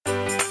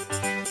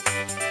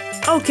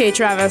Okay,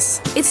 Travis,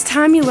 it's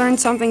time you learned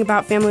something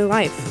about family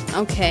life.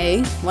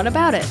 Okay, what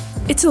about it?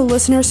 It's a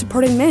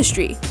listener-supported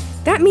ministry.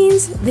 That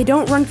means they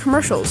don't run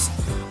commercials.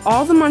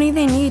 All the money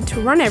they need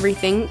to run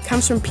everything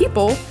comes from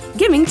people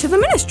giving to the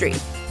ministry.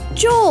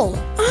 Joel!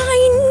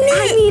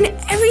 I mean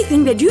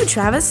everything they do,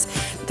 Travis.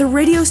 The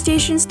radio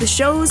stations, the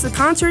shows, the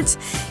concerts,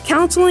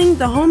 counseling,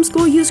 the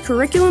homeschool youth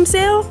curriculum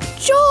sale.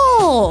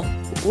 Joel!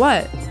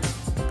 What?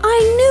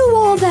 I knew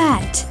all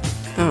that!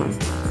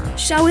 Oh.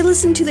 Shall we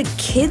listen to the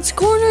kids'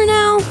 corner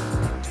now?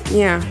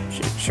 Yeah,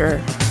 sure.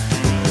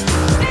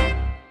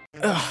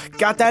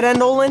 Got that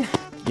end, Olin?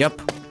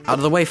 Yep. Out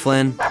of the way,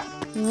 Flynn.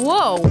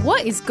 Whoa,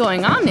 what is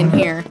going on in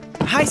here?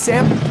 Hi,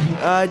 Sam.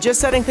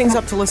 Just setting things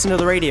up to listen to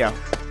the radio.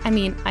 I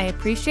mean, I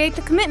appreciate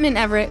the commitment,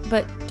 Everett,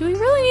 but do we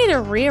really need to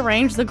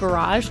rearrange the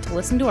garage to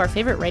listen to our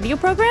favorite radio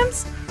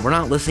programs? We're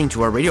not listening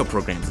to our radio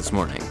programs this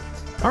morning.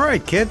 All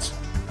right, kids.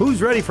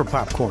 Who's ready for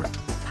popcorn?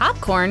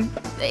 Popcorn?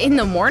 In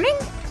the morning?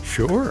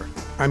 Sure.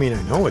 I mean,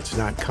 I know it's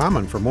not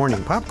common for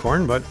morning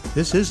popcorn, but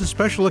this is a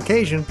special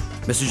occasion.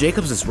 Mr.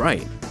 Jacobs is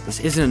right. This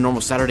isn't a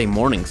normal Saturday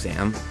morning,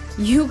 Sam.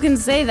 You can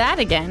say that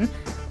again.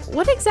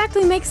 What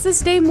exactly makes this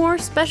day more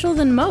special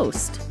than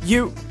most?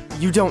 You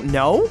don't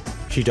know?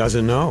 She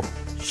doesn't know.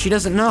 She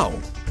doesn't know.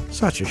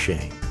 Such a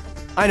shame.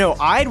 I know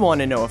I'd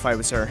want to know if I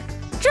was her.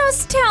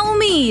 Just tell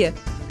me!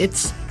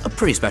 It's a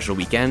pretty special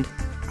weekend.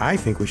 I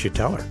think we should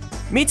tell her.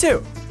 Me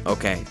too.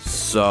 Okay,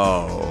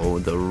 so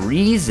the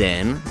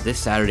reason this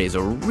Saturday is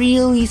a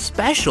really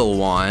special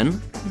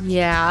one...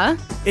 Yeah?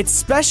 It's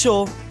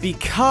special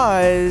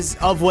because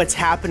of what's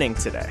happening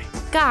today.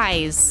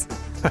 Guys.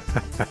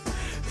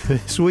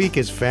 This week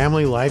is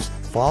Family Life's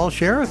Fall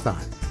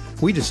Share-a-thon.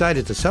 We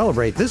decided to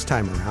celebrate this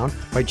time around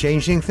by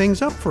changing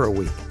things up for a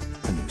week.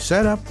 A new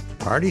setup,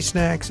 party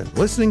snacks, and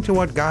listening to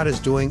what God is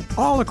doing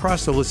all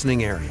across the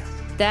listening area.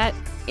 That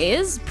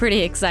is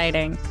pretty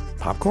exciting.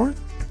 Popcorn?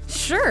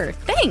 Sure,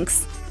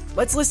 thanks.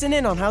 Let's listen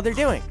in on how they're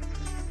doing.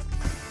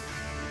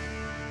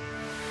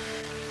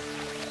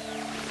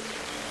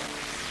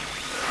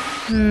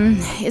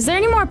 Is there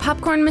any more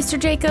popcorn, Mr.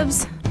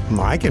 Jacobs?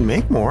 I can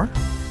make more.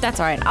 That's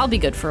all right. I'll be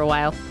good for a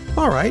while.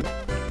 All right.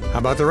 How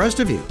about the rest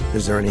of you?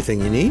 Is there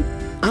anything you need?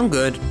 I'm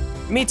good.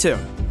 Me too.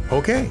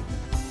 Okay.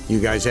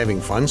 You guys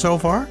having fun so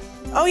far?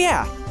 Oh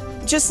yeah.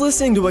 Just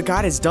listening to what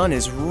God has done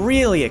is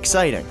really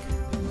exciting.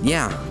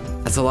 Yeah,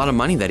 that's a lot of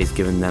money that he's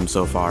given them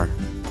so far.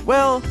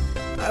 Well,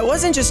 I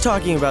wasn't just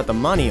talking about the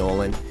money,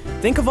 Olin.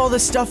 Think of all the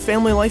stuff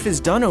Family Life has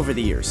done over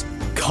the years.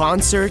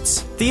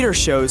 Concerts, theater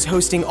shows,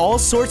 hosting all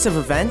sorts of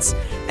events,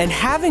 and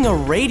having a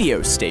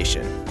radio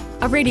station.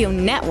 A radio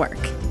network.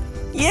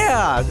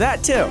 Yeah,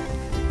 that too.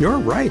 You're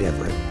right,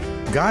 Everett.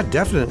 God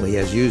definitely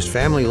has used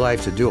Family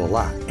Life to do a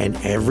lot. And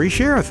every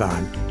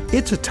Share-a-thon,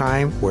 it's a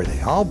time where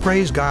they all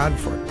praise God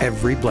for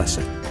every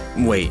blessing.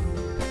 Wait,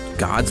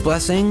 God's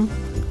blessing?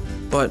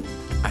 But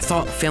I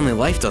thought Family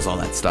Life does all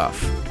that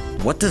stuff.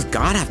 What does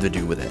God have to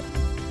do with it?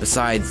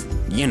 Besides,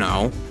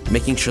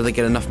 making sure they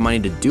get enough money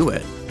to do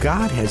it.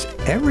 God has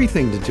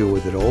everything to do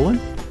with it,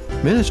 Olin.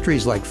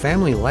 Ministries like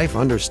Family Life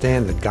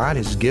understand that God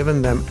has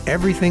given them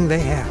everything they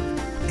have.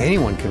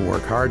 Anyone can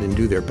work hard and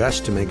do their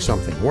best to make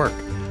something work,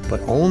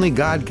 but only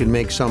God can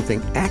make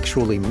something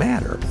actually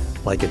matter,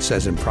 like it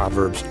says in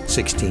Proverbs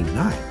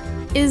 16:9.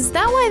 Is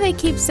that why they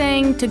keep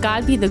saying, "To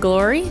God be the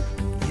glory"?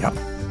 Yep.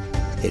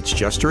 It's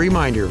just a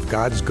reminder of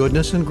God's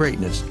goodness and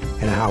greatness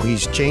and how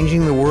He's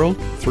changing the world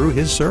through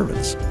His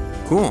servants.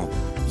 Cool.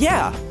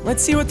 Yeah,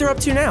 let's see what they're up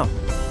to now.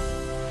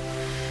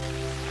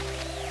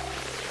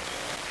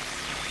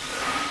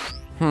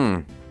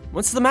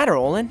 What's the matter,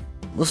 Olin?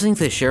 Listening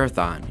to the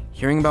Share-a-thon,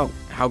 hearing about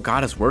how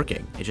God is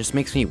working, it just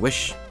makes me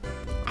wish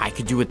I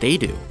could do what they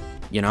do,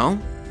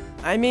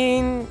 I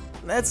mean,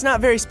 that's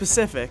not very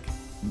specific.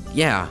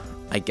 Yeah,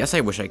 I guess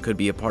I wish I could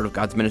be a part of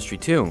God's ministry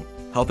too.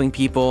 Helping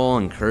people,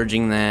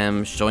 encouraging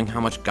them, showing how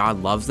much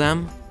God loves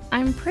them.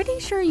 I'm pretty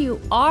sure you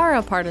are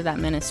a part of that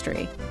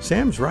ministry.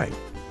 Sam's right.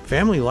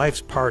 Family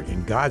Life's part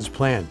in God's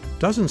plan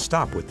doesn't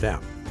stop with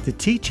them. The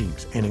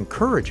teachings and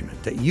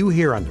encouragement that you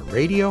hear on the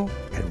radio,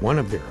 at one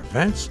of their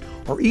events,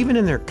 or even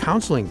in their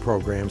counseling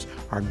programs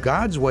are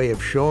God's way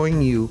of showing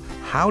you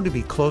how to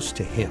be close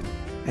to Him.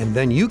 And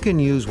then you can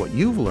use what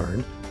you've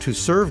learned to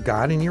serve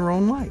God in your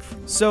own life.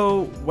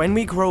 So, when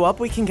we grow up,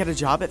 we can get a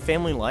job at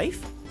Family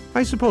Life?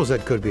 I suppose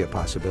that could be a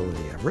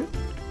possibility, Everett.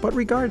 But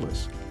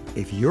regardless,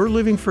 if you're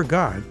living for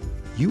God,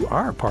 you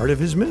are part of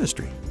His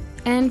ministry.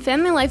 And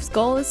Family Life's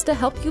goal is to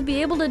help you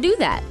be able to do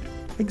that.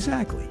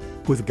 Exactly.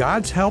 With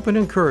God's help and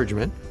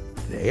encouragement,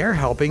 they are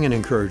helping and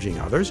encouraging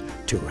others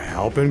to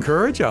help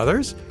encourage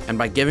others. And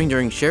by giving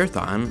during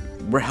Share-a-thon,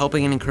 we're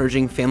helping and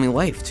encouraging Family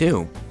Life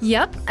too.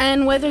 Yep,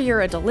 and whether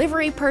you're a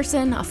delivery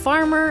person, a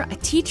farmer, a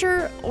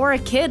teacher, or a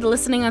kid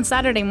listening on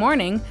Saturday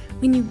morning,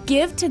 when you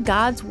give to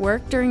God's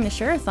work during the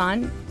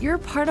Share-a-thon, you're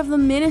part of the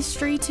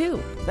ministry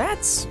too.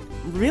 That's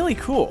really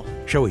cool.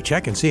 Shall we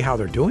check and see how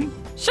they're doing?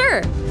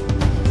 Sure.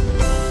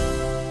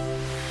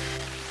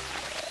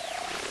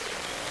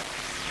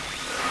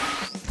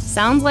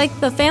 Sounds like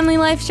the Family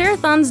Life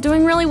Share-a-thon's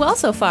doing really well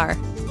so far.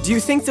 Do you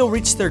think they'll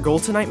reach their goal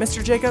tonight,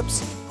 Mr.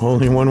 Jacobs?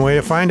 Only one way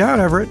to find out,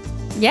 Everett.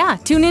 Yeah,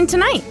 tune in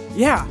tonight.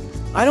 Yeah.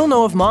 I don't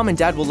know if Mom and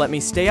Dad will let me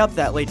stay up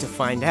that late to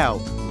find out.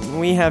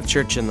 We have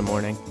church in the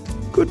morning.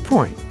 Good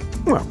point.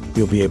 Well,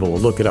 you'll be able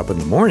to look it up in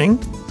the morning.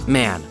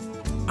 Man,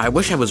 I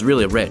wish I was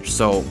really rich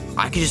so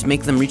I could just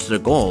make them reach their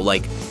goal.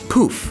 Like,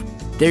 poof,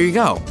 there you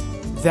go.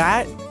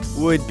 That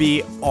would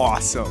be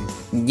awesome.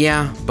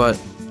 Yeah, but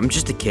I'm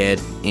just a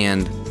kid,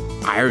 and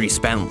I already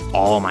spent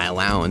all my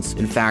allowance.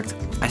 In fact,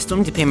 I still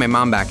need to pay my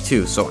mom back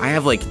too, so I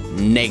have like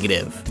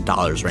negative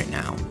dollars right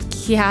now.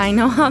 Yeah, I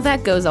know how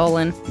that goes,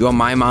 Olin. You want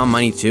my mom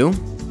money too?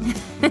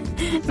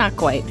 Not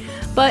quite.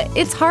 But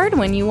it's hard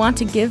when you want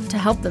to give to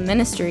help the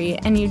ministry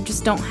and you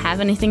just don't have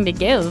anything to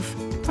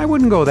give. I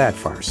wouldn't go that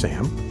far,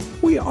 Sam.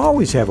 We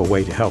always have a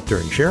way to help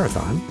during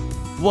SHARATHon.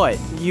 What?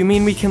 You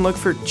mean we can look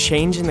for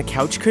change in the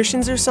couch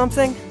cushions or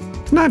something?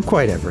 Not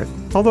quite, Everett.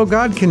 Although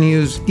God can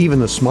use even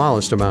the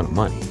smallest amount of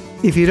money.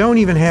 If you don't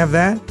even have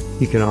that,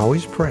 you can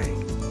always pray.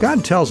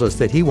 God tells us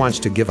that He wants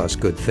to give us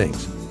good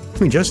things.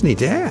 We just need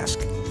to ask.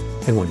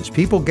 And when His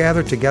people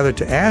gather together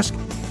to ask,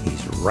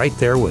 He's right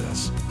there with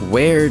us.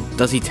 Where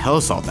does He tell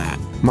us all that?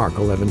 Mark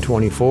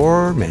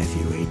 11:24,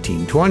 Matthew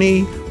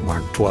 18:20,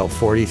 Mark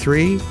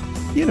 12:43.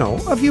 You know,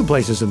 a few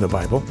places in the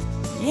Bible.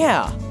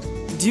 Yeah.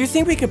 Do you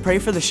think we could pray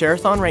for the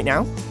SHARATHon right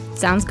now?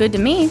 Sounds good to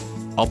me.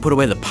 I'll put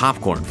away the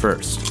popcorn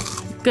first.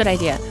 Good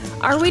idea.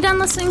 Are we done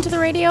listening to the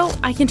radio?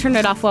 I can turn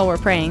it off while we're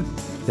praying.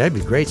 That'd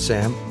be great,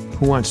 Sam.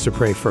 Who wants to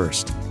pray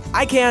first?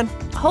 I can.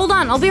 Hold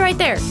on, I'll be right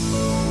there.